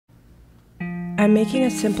I'm making a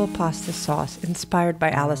simple pasta sauce inspired by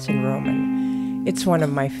Alison Roman. It's one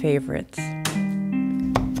of my favorites.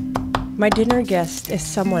 My dinner guest is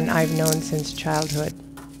someone I've known since childhood.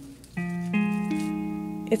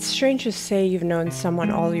 It's strange to say you've known someone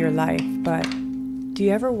all your life, but do you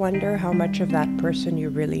ever wonder how much of that person you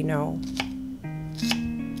really know?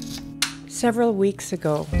 Several weeks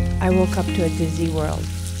ago, I woke up to a dizzy world,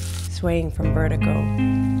 swaying from vertigo.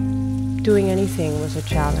 Doing anything was a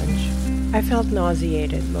challenge. I felt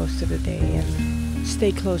nauseated most of the day and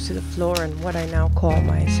stayed close to the floor in what I now call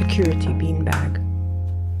my security beanbag.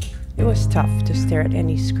 It was tough to stare at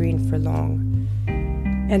any screen for long.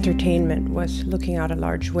 Entertainment was looking out a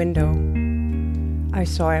large window. I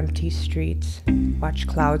saw empty streets, watched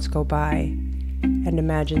clouds go by, and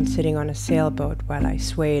imagined sitting on a sailboat while I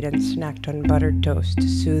swayed and snacked on buttered toast to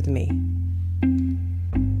soothe me.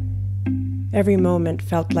 Every moment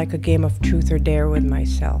felt like a game of truth or dare with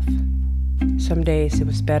myself. Some days it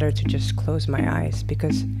was better to just close my eyes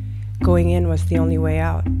because going in was the only way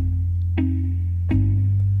out.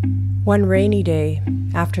 One rainy day,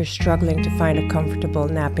 after struggling to find a comfortable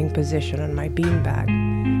napping position on my beanbag,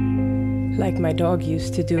 like my dog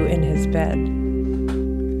used to do in his bed,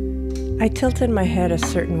 I tilted my head a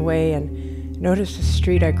certain way and noticed the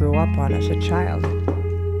street I grew up on as a child.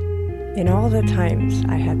 In all the times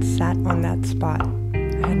I had sat on that spot,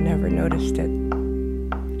 I had never noticed it.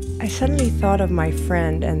 I suddenly thought of my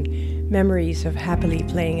friend, and memories of happily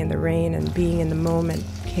playing in the rain and being in the moment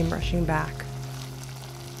came rushing back.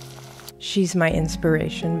 She's my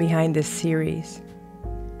inspiration behind this series.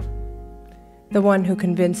 The one who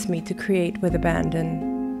convinced me to create with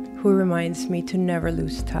abandon, who reminds me to never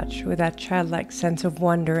lose touch with that childlike sense of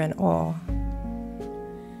wonder and awe.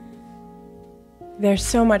 There's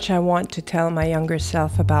so much I want to tell my younger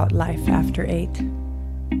self about life after 8,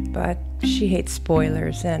 but she hates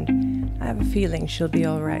spoilers, and I have a feeling she'll be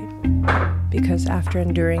all right, because after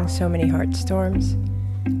enduring so many heart storms,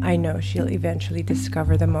 I know she'll eventually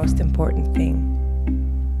discover the most important thing.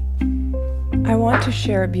 I want to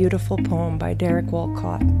share a beautiful poem by Derek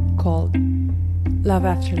Walcott called Love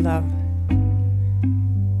After Love.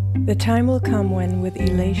 The time will come when, with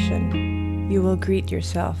elation, you will greet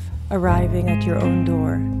yourself, arriving at your own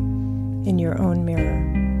door, in your own mirror.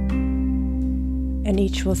 And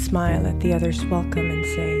each will smile at the other's welcome and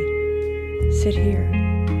say, "Sit here,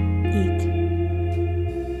 eat."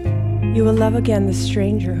 You will love again the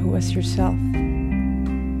stranger who was yourself.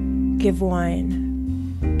 Give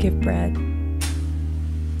wine, give bread,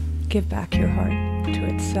 give back your heart to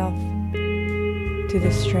itself, to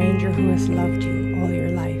the stranger who has loved you all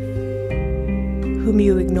your life, whom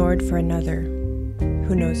you ignored for another,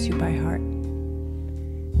 who knows you by heart.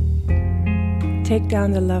 Take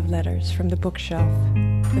down the love letters from the bookshelf,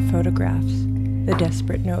 the photographs, the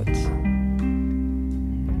desperate notes.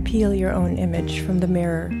 Peel your own image from the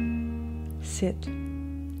mirror. Sit,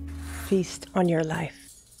 feast on your life.